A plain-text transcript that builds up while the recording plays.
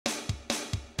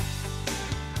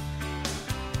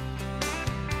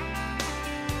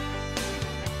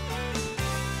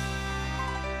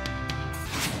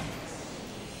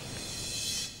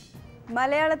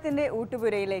മലയാളത്തിന്റെ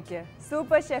ഊട്ടുപുരയിലേക്ക്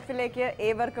സൂപ്പർ ഷെഫിലേക്ക്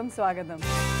ഏവർക്കും സ്വാഗതം.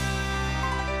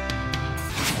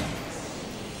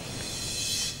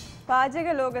 പാചക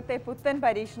ലോകത്തെ പുത്തൻ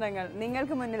പരീക്ഷണങ്ങൾ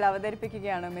നിങ്ങൾക്ക് മുന്നിൽ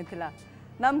അവതരിപ്പിക്കുകയാണ് മിഥില.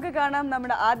 നമുക്ക് കാണാം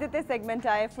നമ്മുടെ ആദ്യത്തെ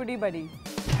സെഗ്മെന്റ് ആയ ഫുഡി ബഡി.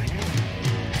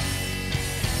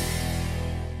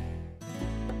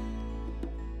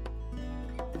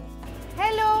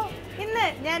 ഹലോ, ഇന്ന്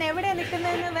ഞാൻ എവിടെയാണ്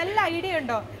നിൽക്കുന്നതെന്ന് വല്ല ഐഡിയ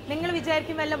ഉണ്ടോ? നിങ്ങൾ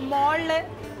വിചാരിക്കും വല്ല മോളില്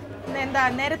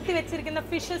നിരത്തി വെച്ചിരിക്കുന്ന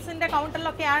ഫിഷസിന്റെ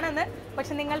കൗണ്ടറിലൊക്കെ ആണെന്ന്.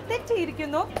 പക്ഷെ നിങ്ങൾ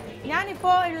തെറ്റിയിരിക്കുന്നു.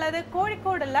 ഞാനിപ്പോൾ ഉള്ളത്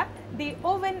കോഴിക്കോടുള്ള ദി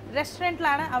ഓവൻ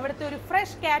റെസ്റ്റോറൻറ്റിലാണ്. അവിടുത്തെ ഒരു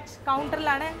ഫ്രഷ് ക്യാച്ച്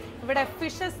കൗണ്ടറിലാണ്. ഇവിടെ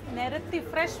ഫിഷസ്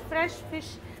ഫ്രഷ്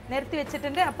ഫിഷ് നിരത്തി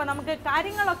വെച്ചിട്ടുണ്ട്. അപ്പോൾ നമുക്ക്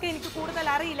കാര്യങ്ങളൊക്കെ എനിക്ക് കൂടുതൽ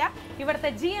അറിയില്ല.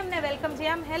 ഇവിടുത്തെ GM വെൽക്കം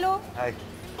ചെയ്യാം. Hello,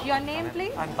 your name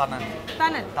please?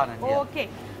 തനൻ. Okay,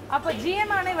 അപ്പോൾ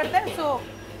GM ആണ് ഇവിടുത്തെ. So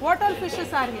what all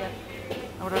fishes are here?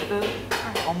 അവിടുത്തെ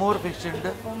ഒമോർ ഫിഷ് ഉണ്ട്,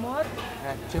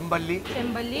 ചെമ്പല്ലി,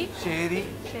 ഷേരി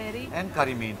ആൻഡ്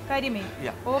കരിമീൻ.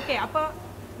 ഓക്കെ, അപ്പോൾ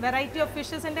വെറൈറ്റി ഓഫ്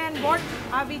ഫിഷസ് ഉണ്ട്. And what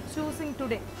are V choosing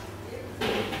today?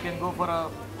 You can go for a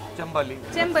ചെമ്പല്ലി.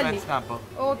 Snapper.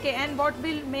 Okay, and what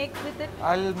will make with it?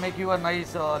 I'll make you a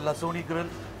nice lasuni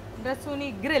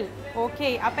grill.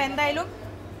 Okay, അപ്പോൾ എന്തായാലും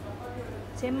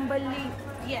ചെമ്പല്ലി.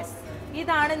 Yes,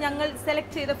 ഇതാണ് ഞങ്ങൾ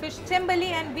select ചെയ്ത fish, ചെമ്പല്ലി.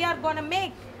 And we are gonna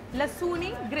make ലസൂനി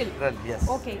grill.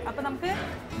 Okay, അപ്പോൾ നമുക്ക്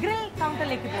ഗ്രിൽ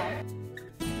കൗണ്ടറിലേക്ക് പോവാം.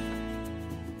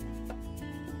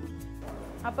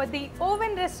 അപ്പോൾ ദി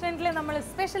ഓവൻ റെസ്റ്റോറൻറ്റിൽ നമ്മൾ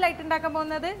സ്പെഷ്യൽ ആയിട്ട് ഉണ്ടാക്കാൻ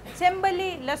പോകുന്നത് ചെമ്പല്ലി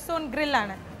ലസൂൺ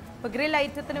ഗ്രില്ലാണ്. അപ്പോൾ ഗ്രിൽ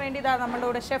ഐറ്റത്തിന് വേണ്ടി ഇതാ നമ്മളുടെ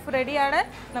കൂടെ ഷെഫ് റെഡിയാണ്.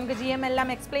 നമുക്ക് GM എല്ലാം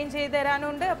എക്സ്പ്ലെയിൻ ചെയ്ത്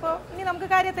തരാനുണ്ട്. അപ്പോൾ ഇനി നമുക്ക്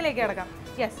കാര്യത്തിലേക്ക് കിടക്കാം.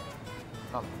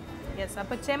 യെസ്,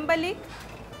 അപ്പോൾ ചെമ്പല്ലി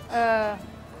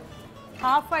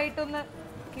ഹാഫായിട്ടൊന്ന്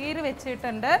കീറി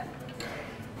വെച്ചിട്ടുണ്ട്.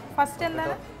 ഫസ്റ്റ്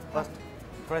എന്താണ്?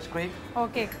 Fresh cream.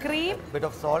 Okay, cream. Bit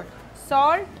of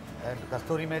salt. And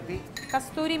kasturi methi.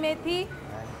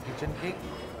 And kitchen king.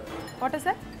 What is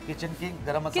that? Kitchen king,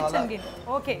 garam masala. Kitchen king.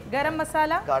 Okay, garam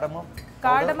masala.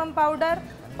 Cardamom powder.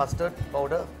 And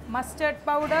mustard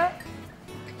powder.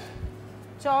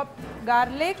 Chopped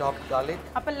garlic.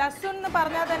 Appo lasun nu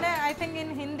parnal thane I think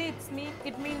in Hindi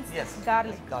it means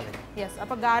garlic. Yes,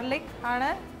 appo garlic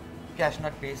aanu. Cashew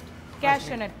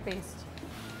nut paste.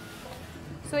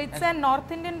 So it's a North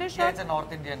Indian dish? Yeah, it's a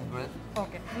North Indian grill.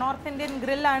 Okay, North Indian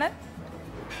grill aanu.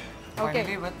 Okay.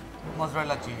 Finally with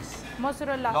mozzarella cheese.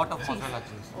 Lot of mozzarella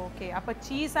cheese. Okay, appo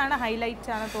cheese aanu highlight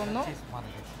aanu thonnu.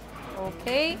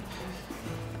 Okay.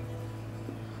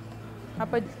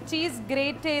 appo cheese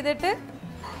grate ചെയ്തിട്ട്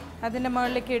അതിന്റെ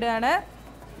മുകളിലേക്ക് ഇടാണ്.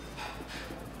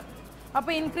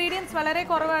 അപ്പോൾ ingredients വളരെ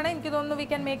കുറവാണ്. എനിക്ക് തോന്നുന്നു we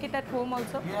can make it at home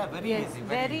also.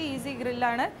 Very easy grill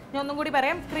ആണ്. ഞാൻ ഒന്നും കൂടി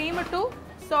പറയാം. ക്രീം ഇട്ടു,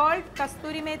 salt,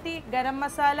 Kasturi methi, garam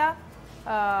masala,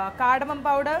 cardamom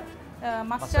powder,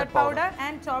 mustard powder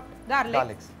and chopped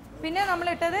garlic. പിന്നെ നമ്മൾ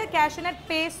ഇട്ടത് cashew nut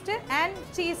paste and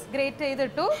cheese grate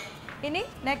ചെയ്തിട്ടു. ഇനി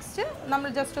നെക്സ്റ്റ് നമ്മൾ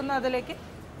ജസ്റ്റ് ഒന്ന് അതിലേക്ക്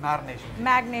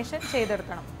മാഗ്നേഷൻ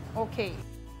ചെയ്തെടുക്കണം. Okay,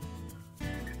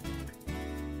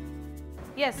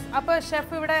 yes. അപ്പോൾ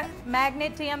ഷെഫ് ഇവിടെ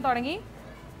മാഗ്നേറ്റ് ചെയ്യാൻ തുടങ്ങി.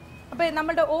 അപ്പോൾ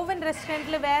നമ്മുടെ ഓവൻ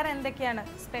റെസ്റ്റോറൻറ്റിൽ വേറെ എന്തൊക്കെയാണ്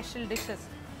സ്പെഷ്യൽ ഡിഷസ്?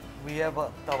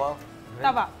 തവ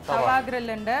ഗ്രിൽ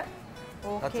ഉണ്ട്.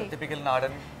 ഓക്കെ,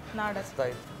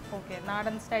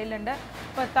 നാടൻ സ്റ്റൈൽ ഉണ്ട്.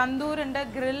 ഇപ്പോൾ തന്തൂർ ഉണ്ട്,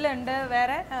 ഗ്രിൽ ഉണ്ട്.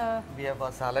 വേറെ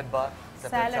സാലഡ് ബാർ.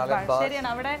 ശരിയാണ്,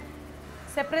 അവിടെ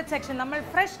സെപ്പറേറ്റ് സെക്ഷൻ. നമ്മൾ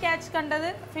ഫ്രഷ് ക്യാച്ച് കണ്ടത്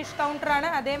ഫിഷ് കൗണ്ടറാണ്.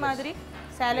 അതേമാതിരി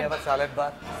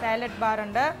സാലഡ് ബാർ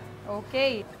ഉണ്ട്. ഓക്കെ,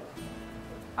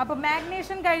 അപ്പോൾ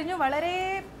മാഗ്നേഷൻ കഴിഞ്ഞു. വളരെ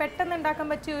പെട്ടെന്ന് ഉണ്ടാക്കാൻ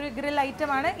പറ്റിയ ഒരു ഗ്രിൽ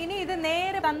ഐറ്റമാണ്. ഇനി ഇത്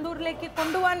നേരെ തന്തൂറിലേക്ക്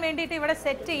കൊണ്ടുപോകാൻ വേണ്ടിയിട്ട് ഇവിടെ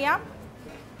സെറ്റ് ചെയ്യാം.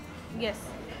 Yes,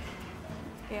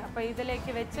 okay. അപ്പോൾ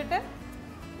ഇതിലേക്ക് വെച്ചിട്ട്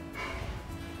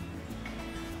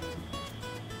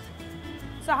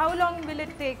So how long will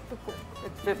it take to cook?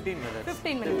 It's 15 minutes.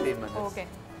 15 minutes. Okay.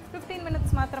 15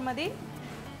 minutes മാത്രം മതി.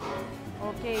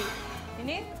 ഓക്കെ,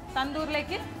 ഇനി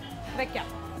തന്തൂറിലേക്ക് വെക്കാം.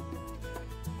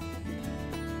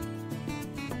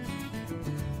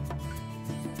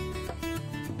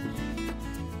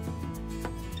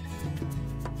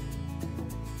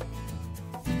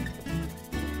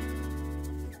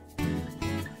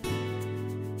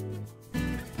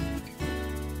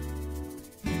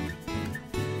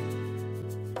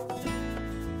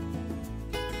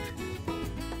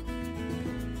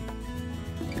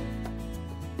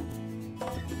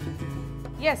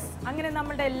 യെസ്, അങ്ങനെ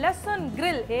നമ്മുടെ ലസൂൺ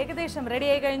ഗ്രിൽ ഏകദേശം റെഡി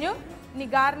ആയി കഴിഞ്ഞു. ഇനി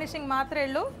ഗാർണിഷിംഗ് മാത്രമേ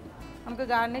ഉള്ളൂ. നമുക്ക്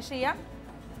ഗാർണിഷ് ചെയ്യാം.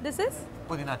 ദിസ് ഇസ്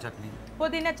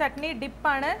പുതിന ചട്നി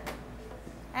ഡിപ്പാണ്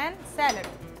ആൻഡ്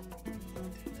സാലഡ്.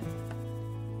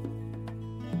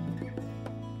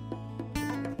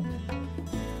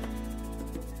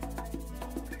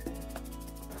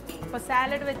 അപ്പോൾ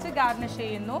സാലഡ് വെച്ച് ഗാർണിഷ്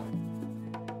ചെയ്യുന്നു.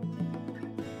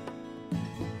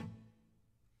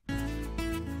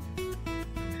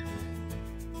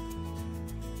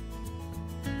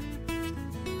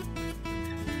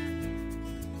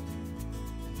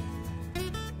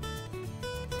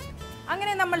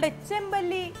 അങ്ങനെ നമ്മളുടെ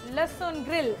ചെമ്പല്ലി ലസൂൺ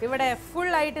ഗ്രിൽ ഇവിടെ ഫുൾ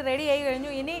ആയിട്ട് റെഡി ആയി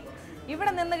കഴിഞ്ഞു. ഇനി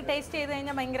ഇവിടെ നിന്ന് ടേസ്റ്റ് ചെയ്ത്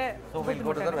കഴിഞ്ഞാൽ ഭയങ്കര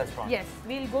yes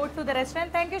will go to the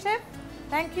restaurant. Thank you chef,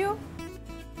 thank you.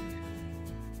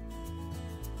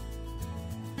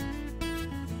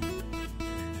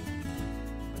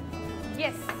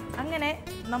 Yes, അങ്ങനെ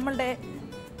നമ്മളുടെ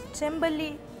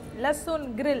ചെമ്പല്ലി ലസൂൺ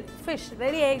ഗ്രിൽ ഫിഷ്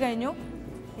റെഡി ആയി കഴിഞ്ഞു.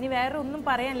 ഇനി വേറെ ഒന്നും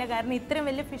പറയാനില്ല, കാരണം ഇത്രയും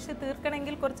വലിയ ഫിഷ്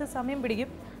തീർക്കണമെങ്കിൽ കുറച്ച് സമയം പിടിക്കും.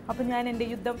 അപ്പോൾ ഞാൻ എൻ്റെ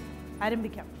യുദ്ധം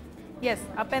ആരംഭിക്കാം. യെസ്,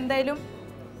 അപ്പോൾ എന്തായാലും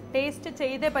ടേസ്റ്റ്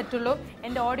ചെയ്തേ പറ്റുള്ളൂ.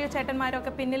 എൻ്റെ ഓഡിയോ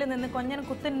ചേട്ടന്മാരൊക്കെ പിന്നിൽ നിന്ന് കൊഞ്ഞൻ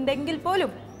കുത്തുന്നുണ്ടെങ്കിൽ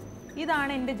പോലും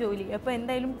ഇതാണ് എൻ്റെ ജോലി. അപ്പോൾ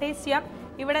എന്തായാലും ടേസ്റ്റ് ചെയ്യാം.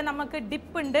 ഇവിടെ നമുക്ക്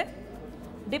ഡിപ്പ് ഉണ്ട്,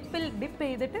 ഡിപ്പ്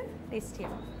ചെയ്തിട്ട് ടേസ്റ്റ്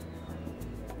ചെയ്യാം.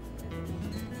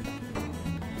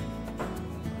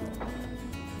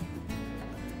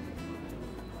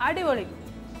 അടിപൊളി.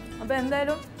 അപ്പോൾ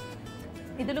എന്തായാലും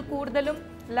ഇതിൽ കൂടുതലും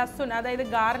ലസൂൺ, അതായത്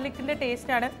ഗാർലിക്കിൻ്റെ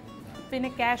ടേസ്റ്റാണ്. പിന്നെ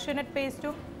കാഷ്യൂനട്ട്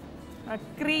പേസ്റ്റും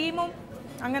ക്രീമും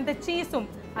അങ്ങനത്തെ ചീസും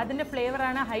അതിൻ്റെ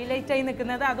ഫ്ലേവറാണ് ഹൈലൈറ്റായി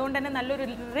നിൽക്കുന്നത്. അതുകൊണ്ട് തന്നെ നല്ലൊരു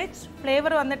റിച്ച്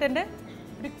ഫ്ലേവർ വന്നിട്ടുണ്ട്,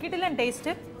 ഒരു കിടിലൻ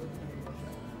ടേസ്റ്റ്.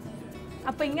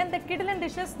 അപ്പോൾ ഇങ്ങനത്തെ കിടിലൻ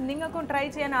ഡിഷസ് നിങ്ങൾക്കും ട്രൈ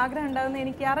ചെയ്യാൻ ആഗ്രഹം ഉണ്ടാകുമെന്ന്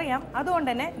എനിക്കറിയാം. അതുകൊണ്ട്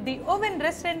തന്നെ the oven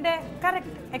റെസ്റ്റോറൻറ്റിൻ്റെ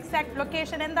correct exact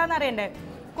location എന്താണെന്ന് അറിയണ്ടേ?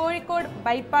 കോഴിക്കോട്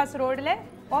ബൈപ്പാസ് റോഡിലെ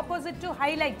ഓപ്പോസിറ്റ് ടു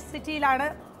ഹൈലൈറ്റ് സിറ്റിയിലാണ്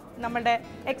നമ്മുടെ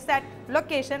എക്സാക്ട്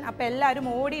ലൊക്കേഷൻ. അപ്പോൾ എല്ലാവരും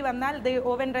ഓടി വന്നാൽ ദി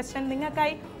ഓവൻ റെസ്റ്റോറൻറ്റ്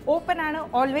നിങ്ങൾക്കായി ഓപ്പൺ ആണ്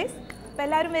ഓൾവേസ്. അപ്പോൾ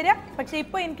എല്ലാവരും വരിക. പക്ഷേ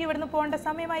ഇപ്പോൾ എനിക്ക് ഇവിടുന്ന് പോകേണ്ട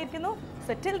സമയമായിരിക്കുന്നു.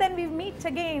 So till then we meet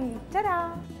again. Tata.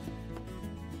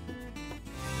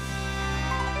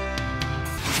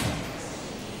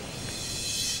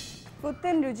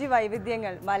 പുത്തൻ രുചി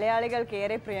വൈവിധ്യങ്ങൾ മലയാളികൾക്ക്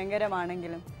ഏറെ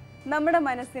പ്രിയങ്കരമാണെങ്കിലും നമ്മുടെ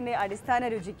മനസ്സിൻ്റെ അടിസ്ഥാന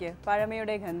രുചിക്ക്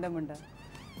പഴമയുടെ ഗന്ധമുണ്ട്.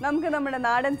 നമുക്ക് നമ്മുടെ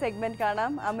നാടൻ സെഗ്മെന്റ്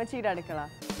കാണാം, അമ്മച്ചിയുടെ അടുക്കള.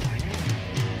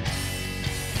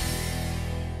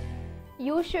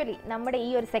 യൂഷ്വലി നമ്മുടെ ഈ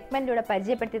ഒരു സെഗ്മെൻറ്റിലൂടെ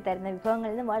പരിചയപ്പെടുത്തി തരുന്ന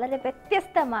വിഭവങ്ങളിൽ നിന്ന് വളരെ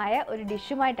വ്യത്യസ്തമായ ഒരു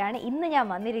ഡിഷുമായിട്ടാണ് ഇന്ന് ഞാൻ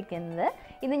വന്നിരിക്കുന്നത്.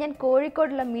 ഇന്ന് ഞാൻ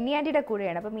കോഴിക്കോടുള്ള മിനിയാൻറ്റിയുടെ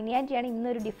കൂടെയാണ്. അപ്പോൾ മിനിയാൻറ്റിയാണ്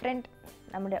ഇന്നൊരു ഡിഫറെൻറ്റ്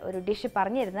നമ്മുടെ ഒരു ഡിഷ്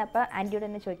പറഞ്ഞു തരുന്നത്. അപ്പോൾ ആൻറ്റിയോട്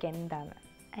തന്നെ ചോദിക്കാൻ എന്താണ്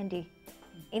ആൻറ്റി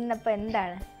ഇന്നപ്പോൾ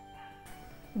എന്താണ്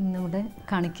ഇന്നിവിടെ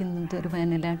കാണിക്കുന്നത്? ഒരു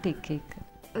വാനില ടീ കേക്ക്.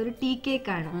 ഒരു ടീ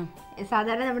കേക്കാണ്.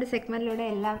 സാധാരണ നമ്മുടെ സെഗ്മെന്റിലൂടെ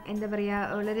എല്ലാം എന്താ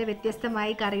പറയുക, വളരെ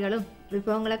വ്യത്യസ്തമായി കറികളും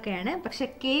വിഭവങ്ങളൊക്കെയാണ്. പക്ഷെ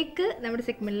കേക്ക് നമ്മുടെ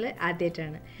സെഗ്മെന്റിൽ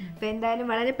ആദ്യമായിട്ടാണ്. അപ്പോൾ എന്തായാലും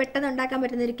വളരെ പെട്ടെന്ന് ഉണ്ടാക്കാൻ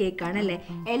പറ്റുന്ന ഒരു കേക്കാണ് അല്ലേ?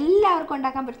 എല്ലാവർക്കും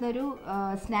ഉണ്ടാക്കാൻ പറ്റുന്ന ഒരു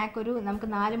സ്നാക്ക്, ഒരു നമുക്ക്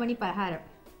 4 മണി പലഹാരം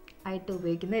ആയിട്ട്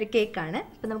ഉപയോഗിക്കുന്ന ഒരു കേക്കാണ്.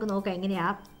 അപ്പോൾ നമുക്ക് നോക്കാം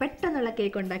എങ്ങനെയാണ് പെട്ടെന്നുള്ള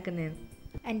കേക്ക് ഉണ്ടാക്കുന്നതെന്ന്.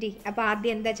 ആൻറ്റി, അപ്പോൾ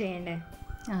ആദ്യം എന്താ ചെയ്യേണ്ടത്?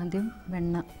 ആദ്യം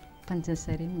വെണ്ണ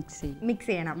പഞ്ചസാരയും മിക്സ്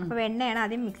ചെയ്യണം. അപ്പോൾ വെണ്ണയാണ്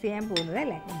ആദ്യം മിക്സ് ചെയ്യാൻ പോകുന്നത്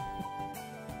അല്ലേ?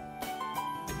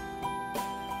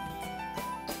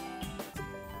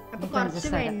 കുറച്ച്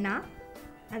വെണ്ണ,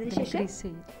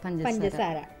 അതിനുശേഷം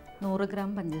പഞ്ചസാര, 100 ഗ്രാം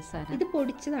പഞ്ചസാര. ഇത്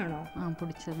പൊടിച്ചതാണോ?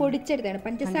 പൊടിച്ചെടുത്താണ്.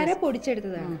 പഞ്ചസാര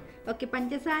പൊടിച്ചെടുത്തതാണ്. ഓക്കെ,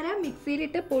 പഞ്ചസാര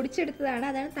മിക്സിയിലിട്ട് പൊടിച്ചെടുത്തതാണ്.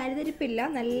 അതാണ് തരിതരിപ്പില്ല,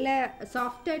 നല്ല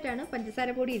സോഫ്റ്റ് ആയിട്ടാണ് പഞ്ചസാര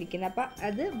പൊടി ഇരിക്കുന്നത്. അപ്പം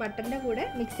അത് ബട്ടറിന്റെ കൂടെ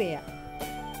മിക്സ് ചെയ്യാം.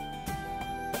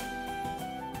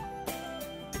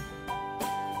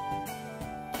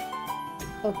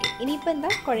 ഓക്കെ, ഇനിയിപ്പോൾ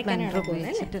എന്താ കുഴക്കാനാണ്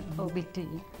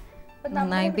പോകുന്നത്?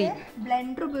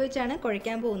 ബ്ലെൻഡർ ഉപയോഗിച്ചാണ്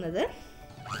കുഴക്കാൻ പോകുന്നത്.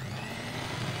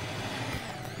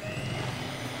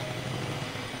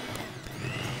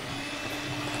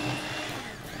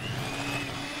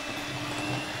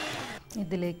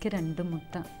 ഇതിലേക്ക് 2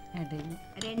 മുട്ട ആഡ് ചെയ്യും.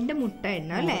 2 മുട്ട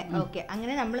ഇടണം അല്ലേ? ഓക്കെ,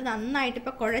 അങ്ങനെ നമ്മൾ നന്നായിട്ട്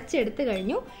ഇപ്പൊ കുഴച്ചെടുത്ത്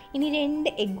കഴിഞ്ഞു. ഇനി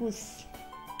 2 എഗ്ഗൂസ്.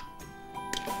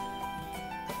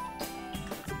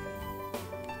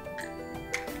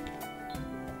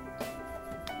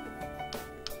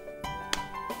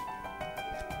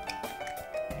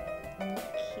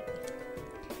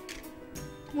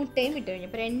 മുട്ടയും ഇട്ട് കഴിഞ്ഞു.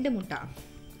 ഇപ്പൊ 2 മുട്ട.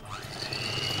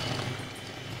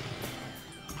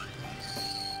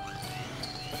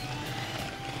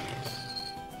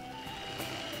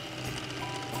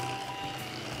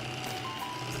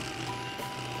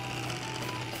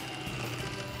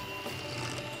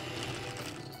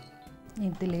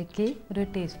 ഇതിലേക്ക് 1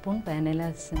 teaspoon vanilla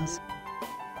essence.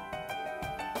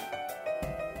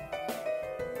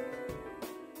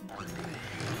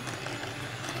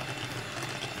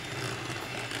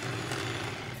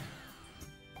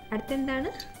 അടുത്തെന്താണ്?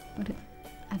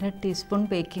 1/2 teaspoon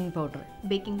baking powder.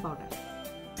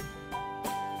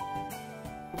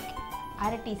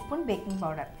 1/2 teaspoon baking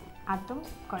powder. അതും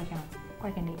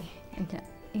കുഴക്കണ്ടേ?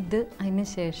 ഇത് അതിന്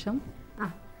ശേഷം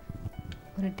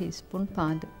 1 ടീസ്പൂൺ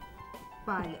പാല്.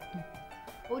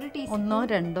 1 ടീസ്പൂൺ, 1 or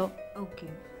 2. ഓക്കെ,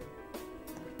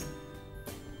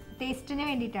 ടേസ്റ്റിന്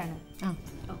വേണ്ടിയിട്ടാണ്.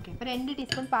 ഓക്കെ, അപ്പോൾ 2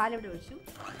 ടീസ്പൂൺ പാൽ ഇവിടെ ഒഴിച്ചു.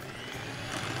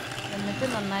 എന്നിട്ട്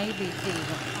നന്നായി ബീറ്റ്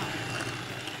ചെയ്യുക.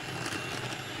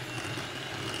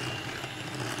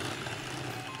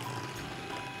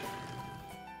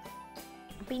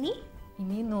 അപ്പം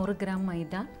ഇനി 100 ഗ്രാം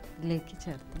മൈദ ഇതിലേക്ക്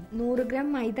ചേർത്ത് 100 ഗ്രാം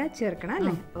മൈദ ചേർക്കണം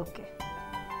അല്ലേ? ഓക്കെ.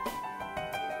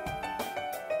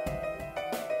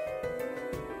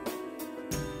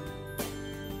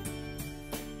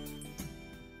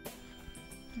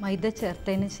 മൈദ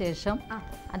ചേർത്തതിന് ശേഷം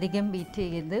അധികം ബീറ്റ്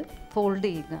ചെയ്ത് ഫോൾഡ്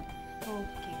ചെയ്യുക.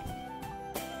 ഓക്കെ.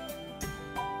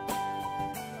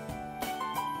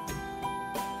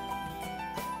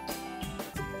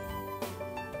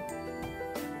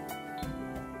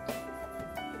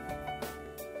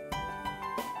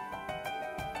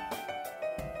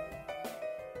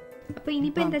 അപ്പോൾ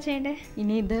ഇനിയിപ്പോൾ എന്താ ചെയ്യേണ്ടത്?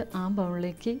 ഇനി ഇത് ആ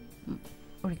ബൗളിലേക്ക്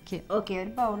ഒഴിക്കുക. ഓക്കെ,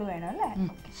 ഒരു ബൗൾ വേണം അല്ലേ?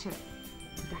 ഓക്കെ, ശരി.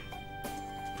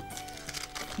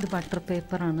 ഇത് ബട്ടർ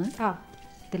പേപ്പറാണ്.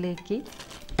 ഇതിലേക്ക്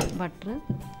ബട്ടർ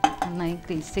നന്നായി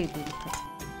ഗ്രീസ് ചെയ്ത് കൊടുക്കുക.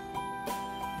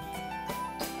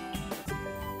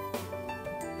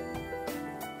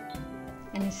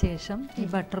 അതിനുശേഷം ഈ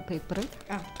ബട്ടർ പേപ്പർ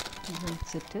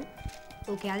വെച്ചിട്ട്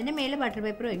ഓക്കെ, അതിൻ്റെ മേലെ ബട്ടർ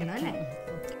പേപ്പർ വയ്ക്കണം അല്ലേ?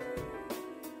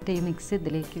 ഈ മിക്സ്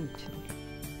ഇതിലേക്ക് വെച്ചു.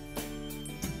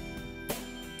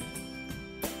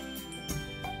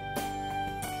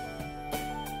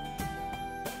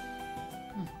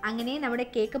 അങ്ങനെ നമ്മുടെ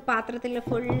കേക്ക് പാത്രത്തിൽ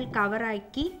ഫുൾ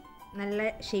കവറാക്കി നല്ല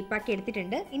ഷേപ്പാക്കി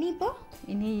എടുത്തിട്ടുണ്ട്.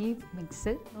 ഇനി ഈ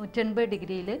മിക്സ് 180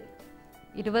 ഡിഗ്രിയിൽ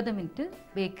 20 മിനിറ്റ്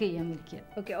ബേക്ക് ചെയ്യാൻ വയ്ക്കുക.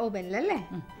 ഓക്കെ, ഓവനിലല്ലേ?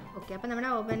 ഓക്കെ, അപ്പോൾ നമ്മുടെ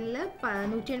ഓവനിൽ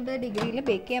 180 ഡിഗ്രിയിൽ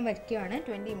ബേക്ക് ചെയ്യാൻ വയ്ക്കുകയാണ്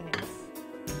 20 മിനിറ്റ്സ്.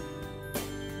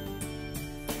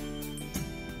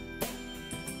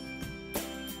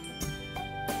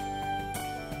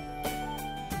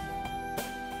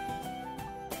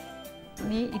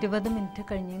 ഇനി 20 മിനിറ്റ്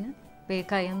കഴിഞ്ഞ്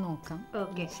ബേക്കായാൽ നോക്കാം.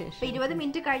 ഓക്കെ, അപ്പോൾ 20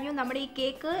 മിനിറ്റ് കഴിഞ്ഞു നമ്മുടെ ഈ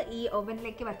കേക്ക് ഈ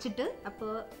ഓവനിലേക്ക് വച്ചിട്ട്. അപ്പോൾ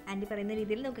ആൻറ്റി പറയുന്ന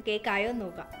രീതിയിൽ നമുക്ക് കേക്ക് ആയോ എന്ന്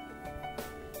നോക്കാം.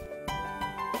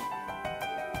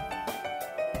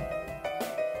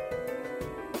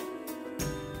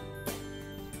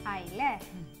 ആയില്ലേ?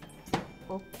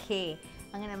 ഓക്കെ,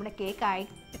 അങ്ങനെ നമ്മുടെ കേക്ക്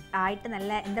ആയിട്ട്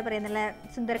നല്ല എന്താ പറയുക, നല്ല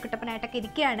സുന്ദരക്കുട്ടപ്പനായിട്ടൊക്കെ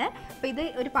ഇരിക്കുകയാണ്. അപ്പോൾ ഇത്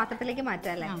ഒരു പാത്രത്തിലേക്ക്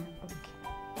മാറ്റാം അല്ലേ? ഓക്കെ.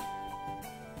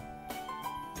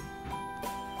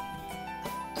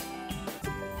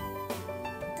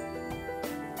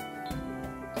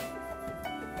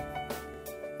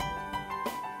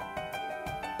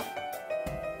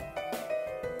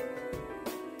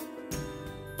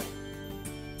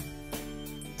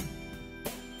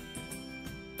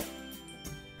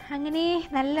 അങ്ങനെ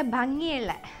നല്ല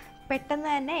ഭംഗിയുള്ള പെട്ടെന്ന്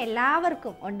തന്നെ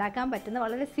എല്ലാവർക്കും ഉണ്ടാക്കാൻ പറ്റുന്ന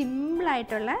വളരെ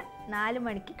സിമ്പിളായിട്ടുള്ള 4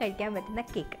 മണിക്ക് കഴിക്കാൻ പറ്റുന്ന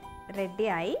കേക്ക്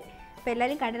റെഡിയായി. അപ്പോൾ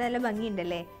എല്ലാവരും കണ്ടിട്ട് നല്ല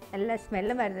ഭംഗിയുണ്ടല്ലേ? നല്ല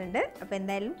സ്മെല്ലും വരുന്നുണ്ട്. അപ്പോൾ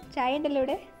എന്തായാലും ചായ ഉണ്ടല്ലോ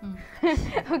ഇവിടെ.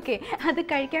 ഓക്കെ, അത്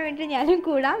കഴിക്കാൻ വേണ്ടി ഞാനും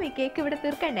കൂടാം. ഈ കേക്ക് ഇവിടെ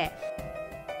തീർക്കണ്ടേ?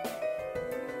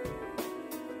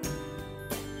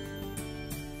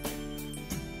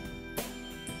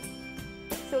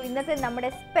 സോ ഇന്നത്തെ നമ്മുടെ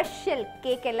സ്പെഷ്യൽ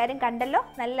കേക്ക് എല്ലാവരും കണ്ടല്ലോ.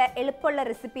 നല്ല എളുപ്പമുള്ള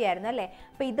റെസിപ്പി ആയിരുന്നു അല്ലേ?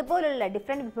 അപ്പോൾ ഇതുപോലുള്ള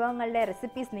ഡിഫറെൻറ്റ് വിഭവങ്ങളുടെ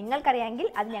റെസിപ്പീസ് നിങ്ങൾക്കറിയാമെങ്കിൽ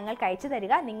അത് ഞങ്ങൾക്ക് അയച്ചു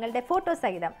തരിക. നിങ്ങളുടെ ഫോട്ടോ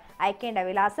സഹിതം അയക്കേണ്ട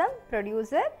വിലാസം: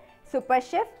 producer super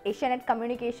chef, Asianet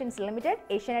communications limited,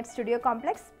 Asianet studio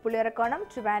complex, Puliyarakonam,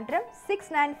 Trivandrum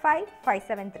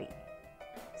 695573.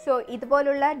 So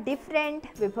ഇതുപോലുള്ള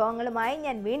ഡിഫറെൻറ്റ് വിഭവങ്ങളുമായി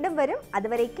ഞാൻ വീണ്ടും വരും.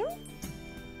 അതുവരേക്കും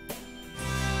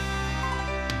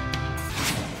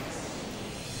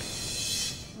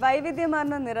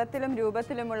വൈവിധ്യമാർന്ന നിറത്തിലും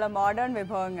രൂപത്തിലുമുള്ള മോഡേൺ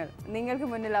വിഭവങ്ങൾ നിങ്ങൾക്ക്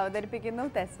മുന്നിൽ അവതരിപ്പിക്കുന്നു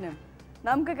തെസ്നും.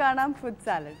 നമുക്ക് കാണാം ഫുഡ്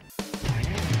സാലഡ്.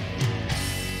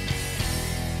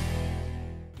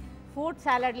 ഫുഡ്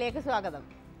സാലഡിലേക്ക് സ്വാഗതം.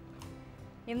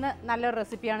 ഇന്ന് നല്ലൊരു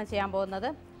റെസിപ്പിയാണ് ചെയ്യാൻ പോകുന്നത്.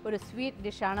 ഒരു സ്വീറ്റ്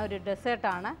ഡിഷാണ്, ഒരു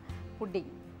ഡെസേർട്ടാണ്.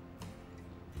 Pudding,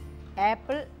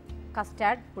 apple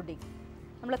custard pudding.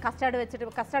 നമ്മൾ കസ്റ്റാർഡ് വെച്ചിട്ട്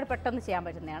കസ്റ്റാർഡ് പെട്ടെന്ന് ചെയ്യാൻ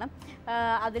പറ്റുന്നതാണ്.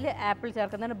 അതിൽ ആപ്പിൾ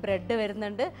ചേർക്കുന്നുണ്ട്, ബ്രെഡ്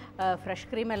വരുന്നുണ്ട്, ഫ്രഷ്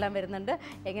ക്രീം എല്ലാം വരുന്നുണ്ട്.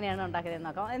 എങ്ങനെയാണ് ഉണ്ടാക്കുന്നത്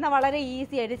നോക്കാം. എന്നാൽ വളരെ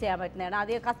ഈസി ആയിട്ട് ചെയ്യാൻ പറ്റുന്നതാണ്.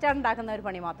 ആദ്യം കസ്റ്റാർഡ് ഉണ്ടാക്കുന്ന ഒരു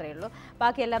പണി മാത്രമേ ഉള്ളൂ.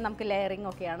 ബാക്കിയെല്ലാം നമുക്ക് ലെയറിംഗ്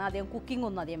ഒക്കെയാണ്. അധികം കുക്കിംഗ്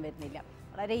ഒന്നും അധികം വരുന്നില്ല.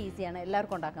 വളരെ ഈസിയാണ്,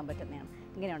 എല്ലാവർക്കും ഉണ്ടാക്കാൻ പറ്റുന്നതാണ്.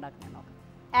 ഇങ്ങനെ ഉണ്ടാക്കുന്നത് നോക്കാം.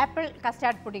 ആപ്പിൾ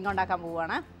കസ്റ്റാർഡ് പുഡിംഗ് ഉണ്ടാക്കാൻ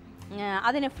പോവുകയാണ്.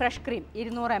 അതിന് fresh cream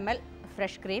 200 ml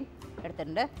fresh cream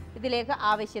എടുത്തിട്ടുണ്ട്. ഇതിലേക്ക്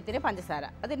ആവശ്യത്തിന് പഞ്ചസാര,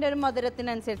 അതിൻ്റെ ഒരു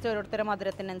മധുരത്തിനനുസരിച്ച് ഓരോരുത്തരുടെ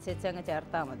മധുരത്തിനനുസരിച്ച് അങ്ങ്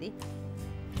ചേർത്താൽ മതി.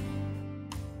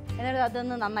 എന്നിട്ട്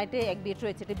അതൊന്ന് നന്നായിട്ട് എഗ് ബീറ്റർ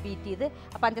വെച്ചിട്ട് ബീറ്റ് ചെയ്ത്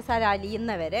ആ പഞ്ചസാര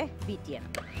അലിയുന്ന വരെ ബീറ്റ്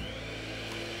ചെയ്യണം.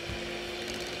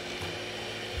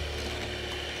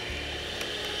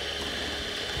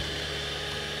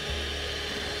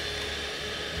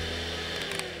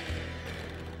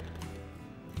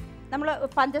 നമ്മൾ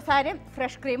പഞ്ചസാരയും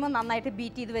ഫ്രഷ് ക്രീമും നന്നായിട്ട്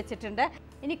ബീറ്റ് ചെയ്ത് വെച്ചിട്ടുണ്ട്.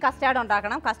 ഇനി കസ്റ്റാർഡ്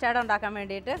ഉണ്ടാക്കണം. കസ്റ്റാർഡ് ഉണ്ടാക്കാൻ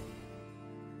വേണ്ടിയിട്ട്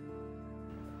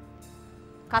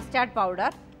കസ്റ്റാർഡ്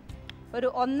പൗഡർ ഒരു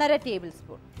 1.5 ടേബിൾ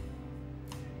സ്പൂൺ,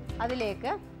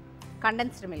 അതിലേക്ക്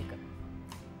കണ്ടൻസ്ഡ് മിൽക്ക്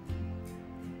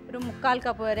ഒരു 3/4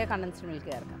 കപ്പ് വരെ കണ്ടൻസ്ഡ് മിൽക്ക്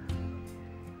ചേർക്കാം.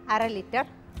 1/2 ലിറ്റർ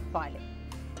പാല്.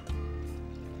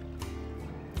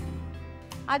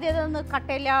 ആദ്യം അതൊന്ന്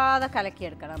കട്ടയില്ലാതെ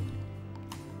കലക്കിയെടുക്കണം.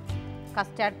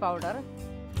 കസ്റ്റാർഡ് പൗഡർ,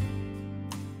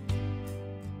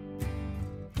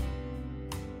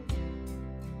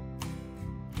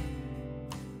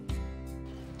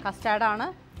 കസ്റ്റാർഡാണ്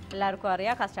എല്ലാവർക്കും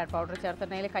അറിയാം. കസ്റ്റാർഡ് പൗഡർ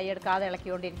ചേർത്തിട്ടുണ്ടെങ്കിൽ കൈയെടുക്കാതെ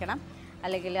ഇളക്കിക്കൊണ്ടിരിക്കണം,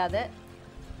 അല്ലെങ്കിൽ അത്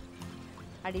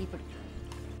അടിയിൽ പിടിക്കും.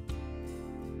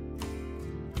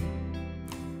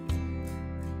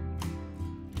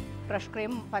 ഫ്രഷ്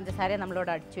ക്രീം പഞ്ചസാരയും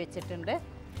നമ്മളിവിടെ അടിച്ചു വെച്ചിട്ടുണ്ട്.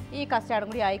 ഈ കസ്റ്റാർഡും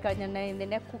കൂടി ആയി കഴിഞ്ഞിട്ടുണ്ടെങ്കിൽ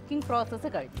ഇതിൻ്റെ കുക്കിംഗ് പ്രോസസ്സ്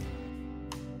കഴിഞ്ഞു.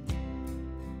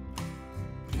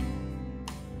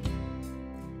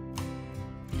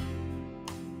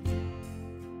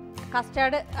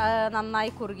 കസ്റ്റാർഡ്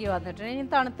നന്നായി കുറുകി വന്നിട്ടുണ്ട്. ഇനി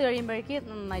തണുത്ത് കഴിയുമ്പോഴേക്ക്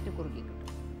നന്നായിട്ട് കുറുകി കിട്ടും.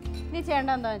 ഇനി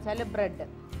ചെയ്യേണ്ടത് എന്താണെന്ന് വെച്ചാൽ ബ്രെഡ്,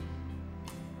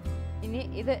 ഇനി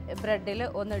ഇത് ബ്രെഡിൽ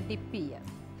ഒന്ന് ഡിപ്പ് ചെയ്യുക.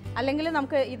 അല്ലെങ്കിൽ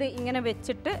നമുക്ക് ഇത് ഇങ്ങനെ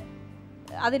വെച്ചിട്ട്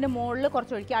അതിൻ്റെ മുകളിൽ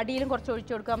കുറച്ച് ഒഴിക്കുക, അടിയിലും കുറച്ച്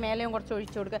ഒഴിച്ചു കൊടുക്കുക, മേലെയും കുറച്ച്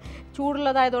ഒഴിച്ചു കൊടുക്കുക.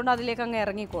 ചൂടുള്ളതായതുകൊണ്ട് അതിലേക്ക് അങ്ങ്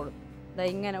ഇറങ്ങിക്കോളും. ഇതാ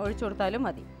ഇങ്ങനെ ഒഴിച്ചു കൊടുത്താലും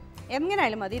മതി,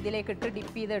 എങ്ങനെയായാലും മതി. ഇതിലേക്ക് ഇട്ട്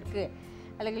ഡിപ്പ് ചെയ്തെടുക്കുക,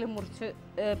 അല്ലെങ്കിൽ മുറിച്ച്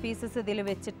പീസസ് ഇതിൽ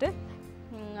വെച്ചിട്ട്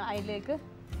അതിലേക്ക്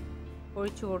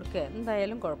ഒഴിച്ചു കൊടുക്കുക,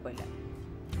 എന്തായാലും കുഴപ്പമില്ല.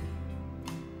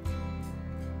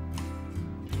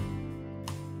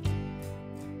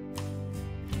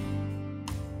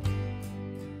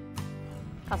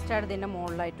 കസ്റ്റാർഡ് ഇതിൻ്റെ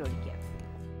മുകളിലായിട്ട് ഒഴിക്കുക.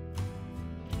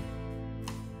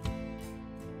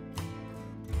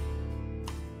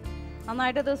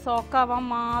 നന്നായിട്ടത് സോക്കാവാൻ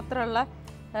മാത്രമുള്ള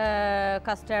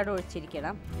കസ്റ്റാർഡ്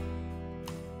ഒഴിച്ചിരിക്കണം.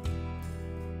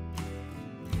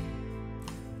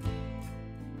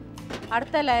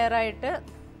 അടുത്ത ലെയറായിട്ട്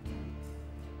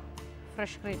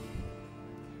ഫ്രഷ്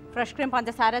ക്രീം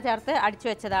പഞ്ചസാര ചേർത്ത് അടിച്ചു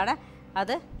വെച്ചതാണ്,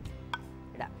 അത്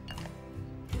ഇടാം.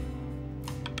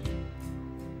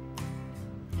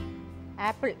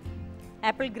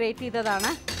 ആപ്പിൾ ഗ്രേറ്റ്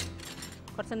ചെയ്തതാണ്.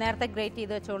 കുറച്ച് നേരത്തെ ഗ്രേറ്റ്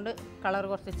ചെയ്ത് വെച്ചുകൊണ്ട് കളർ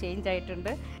കുറച്ച് ചേഞ്ച്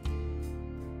ആയിട്ടുണ്ട്.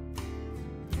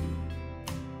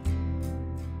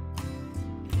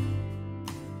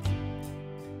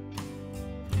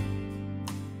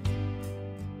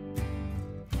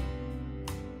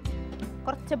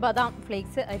 കുറച്ച് ബദാം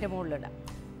ഫ്ലേക്സ് അതിൻ്റെ മുകളിലിടാം.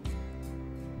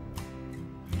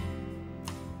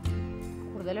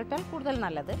 കൂടുതലിട്ടാൽ കൂടുതൽ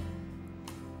നല്ലത്,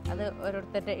 അത്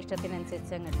ഓരോരുത്തരുടെ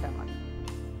ഇഷ്ടത്തിനനുസരിച്ച് അങ്ങ് ഇട്ടാൽ മതി.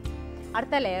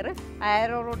 അടുത്ത ലെയർ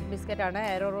ആരോറൂട്ട് ബിസ്ക്കറ്റാണ്.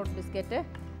 ആരോറൂട്ട് ബിസ്ക്കറ്റ്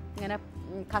ഇങ്ങനെ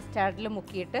കസ്റ്റാർഡിൽ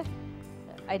മുക്കിയിട്ട്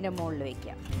അതിൻ്റെ മുകളിൽ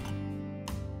വയ്ക്കാം.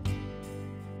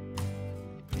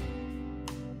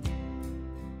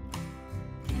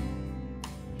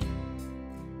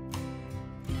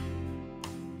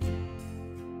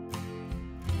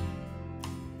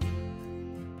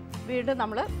 വീണ്ടും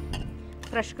നമ്മൾ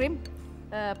ഫ്രഷ് ക്രീം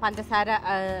പഞ്ചസാര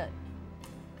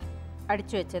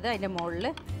അടിച്ചു വെച്ചത് അതിൻ്റെ മുകളിൽ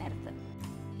നിരത്ത്.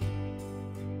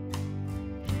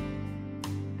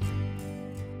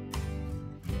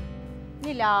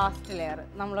 ഇനി ലാസ്റ്റ് ലെയർ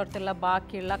നമ്മളടുത്തുള്ള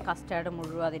ബാക്കിയുള്ള കസ്റ്റാർഡ്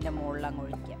മുഴുവൻ അതിൻ്റെ മുകളിൽ അങ്ങ്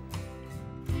ഒഴിക്കുക.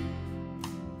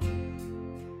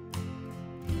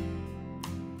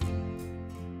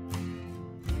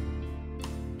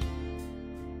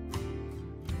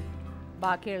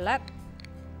 ബാക്കിയുള്ള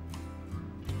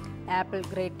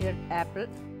ഗ്രേറ്റഡ് ആപ്പിൾ,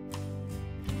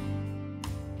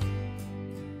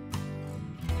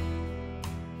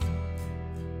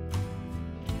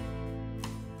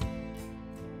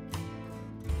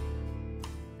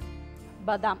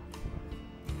 ബദാം,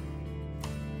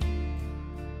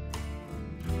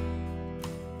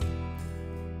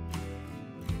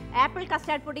 ആപ്പിൾ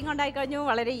കസ്റ്റാർഡ് പുഡിംഗ് ഉണ്ടായി കഴിഞ്ഞു.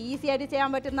 വളരെ ഈസി ആയിട്ട് ചെയ്യാൻ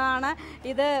പറ്റുന്നതാണ്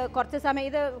ഇത്. കുറച്ച് സമയം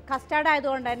ഇത് കസ്റ്റാർഡ്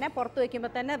ആയതുകൊണ്ട് തന്നെ പുറത്ത്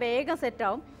വയ്ക്കുമ്പോൾ തന്നെ വേഗം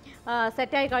സെറ്റാവും.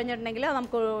 സെറ്റായി കഴിഞ്ഞിട്ടുണ്ടെങ്കിൽ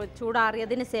നമുക്ക്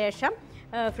ചൂടാറിയതിന് ശേഷം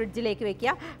ഫ്രിഡ്ജിലേക്ക്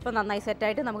വെക്കുക. അപ്പോൾ നന്നായി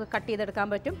സെറ്റായിട്ട് നമുക്ക് കട്ട് ചെയ്തെടുക്കാൻ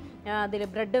പറ്റും. അതിൽ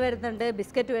ബ്രെഡ് വരുന്നുണ്ട്,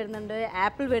 ബിസ്ക്കറ്റ് വരുന്നുണ്ട്,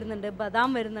 ആപ്പിൾ വരുന്നുണ്ട്, ബദാം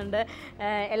വരുന്നുണ്ട്.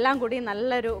 എല്ലാം കൂടി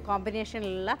നല്ലൊരു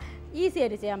കോമ്പിനേഷനിലുള്ള ഈസി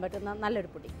ആയിട്ട് ചെയ്യാൻ പറ്റുന്ന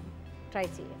നല്ലൊരു പുഡിംഗ്. ട്രൈ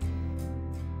ചെയ്യുക.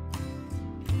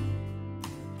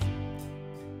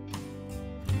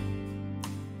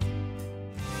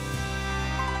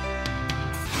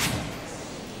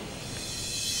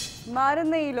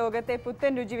 മാറുന്ന ഈ ലോകത്തെ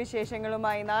പുത്തൻ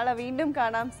രുചിവിശേഷങ്ങളുമായി നാളെ വീണ്ടും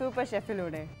കാണാം സൂപ്പർ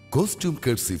ഷെഫിലൂടെ. കോസ്റ്റ്യൂം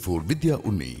കെർസി ഫോർ വിദ്യ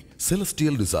ഉണ്ണി,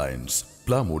 celestial designs,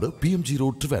 Plamoodu PMG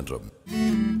road, Trivandrum.